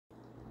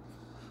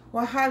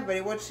Well, hi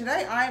everybody. Well,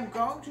 today I am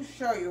going to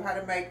show you how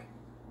to make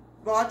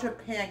larger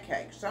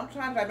pancakes.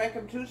 Sometimes I make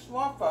them too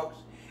small, folks.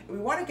 And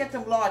we want to get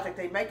them large like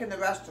they make in the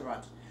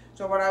restaurants.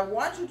 So what I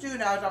want to do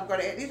now is I'm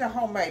going to, these are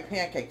homemade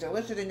pancakes,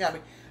 delicious and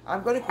yummy.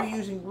 I'm going to be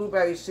using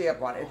blueberry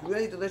syrup on it. It's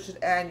really delicious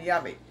and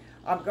yummy.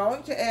 I'm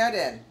going to add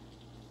in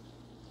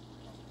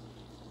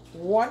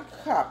 1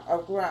 cup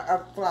of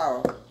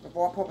flour, of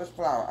all-purpose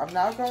flour. I'm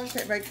now going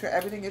to make sure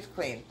everything is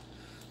clean.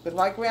 Because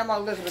my grandma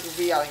Elizabeth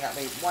will be yelling at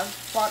me. 1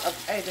 spot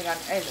of anything on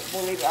anything,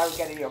 believe it, I will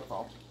get a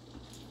earful.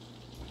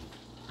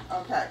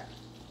 Okay.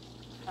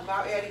 I'm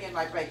now adding in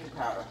my baking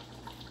powder.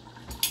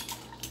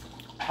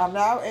 I'm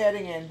now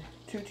adding in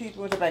 2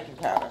 teaspoons of baking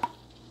powder.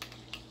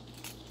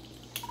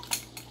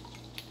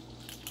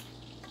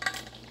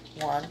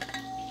 1.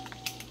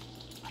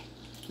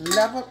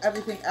 Level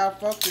everything out,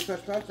 folks,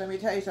 because, folks, let me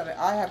tell you something.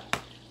 I have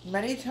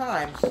many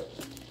times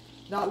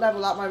not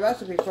level out my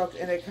recipe, folks,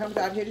 and it comes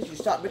out here as you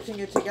start mixing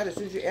it together as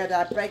soon as you add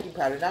that baking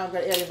powder. Now I'm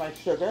going to add in my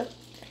sugar.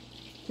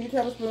 2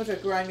 tablespoons of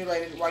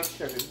granulated white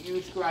sugar,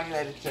 huge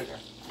granulated sugar.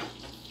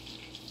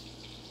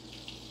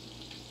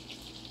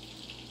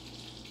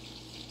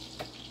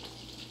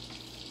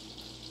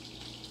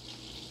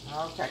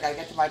 Okay, I got to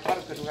get to my butter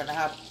because we're going to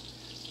have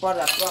butter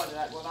up front, and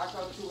that will not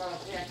go too well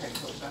in pancakes,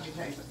 folks. Let me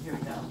tell you something. Here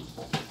we go.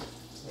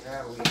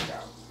 There we go.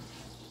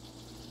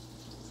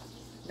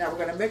 Now we're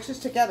going to mix this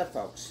together,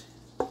 folks.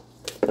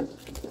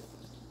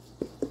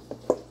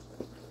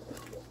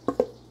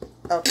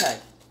 Okay,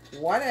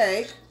 1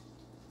 egg.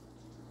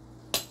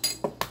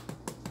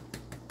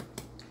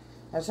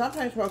 And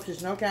sometimes, folks,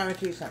 there's no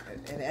guarantee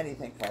in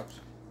anything, folks.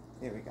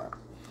 Here we go.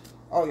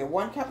 Oh, yeah,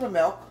 1 cup of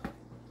milk.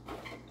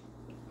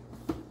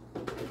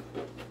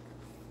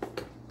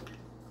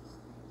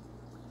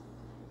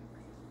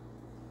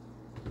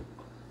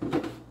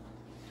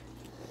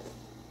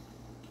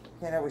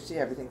 Okay, now we see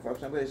everything,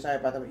 folks. I'm really sorry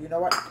about that, but you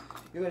know what?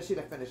 You're going to see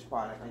the finished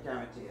product, I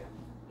guarantee it.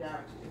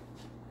 Guarantee it.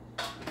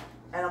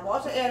 And I'm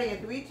also adding in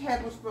 3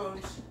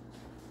 tablespoons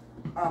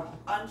of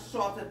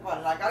unsalted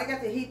butter. Now, I got to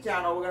get the heat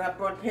down or we're going to have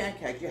burnt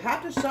pancakes. You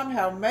have to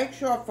somehow make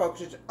sure,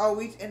 folks, it's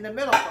always in the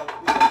middle, folks.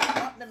 Because if it's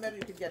not in the middle,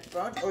 you can get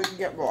burnt or you can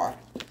get raw.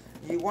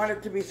 You want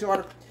it to be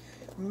sort of...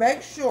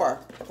 Make sure,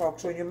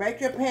 folks, when you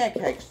make your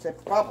pancakes,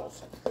 that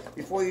bubbles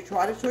before you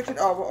try to switch it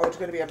over or it's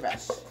going to be a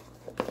mess.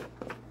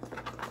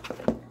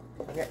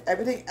 Get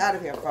everything out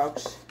of here,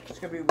 folks. It's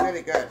going to be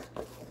really good.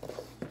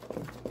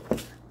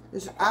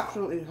 This is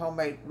absolutely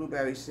homemade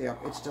blueberry syrup.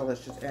 It's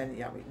delicious and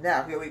yummy.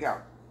 Now, here we go.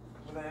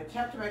 We're going to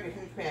attempt to make a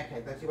huge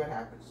pancake. Let's see what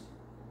happens.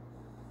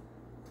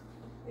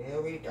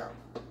 Here we go.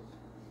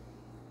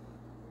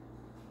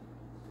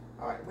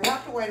 Alright, we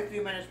have to wait a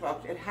few minutes,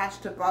 folks. It has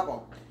to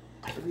bubble.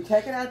 If you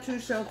take it out too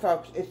soon,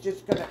 folks,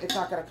 it's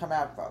not gonna come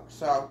out, folks.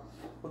 So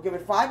we'll give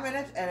it 5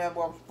 minutes and then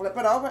we'll flip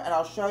it over and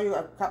I'll show you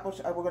a couple,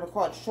 we're gonna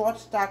call it short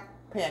stack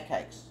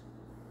pancakes.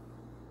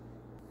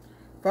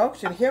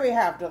 Folks, and here we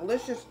have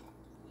delicious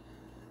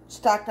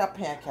stacked up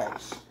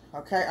pancakes.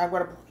 Okay, I'm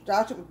going to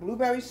start it with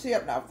blueberry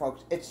syrup now,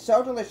 folks. It's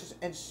so delicious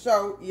and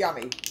so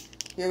yummy.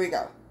 Here we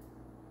go.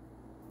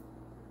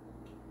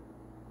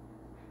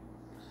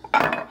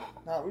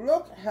 Now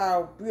look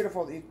how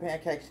beautiful these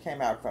pancakes came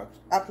out, folks.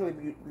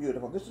 Absolutely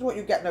beautiful. This is what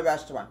you get in a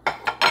restaurant.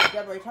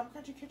 Deborah, Tom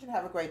Country Kitchen,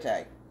 have a great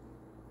day.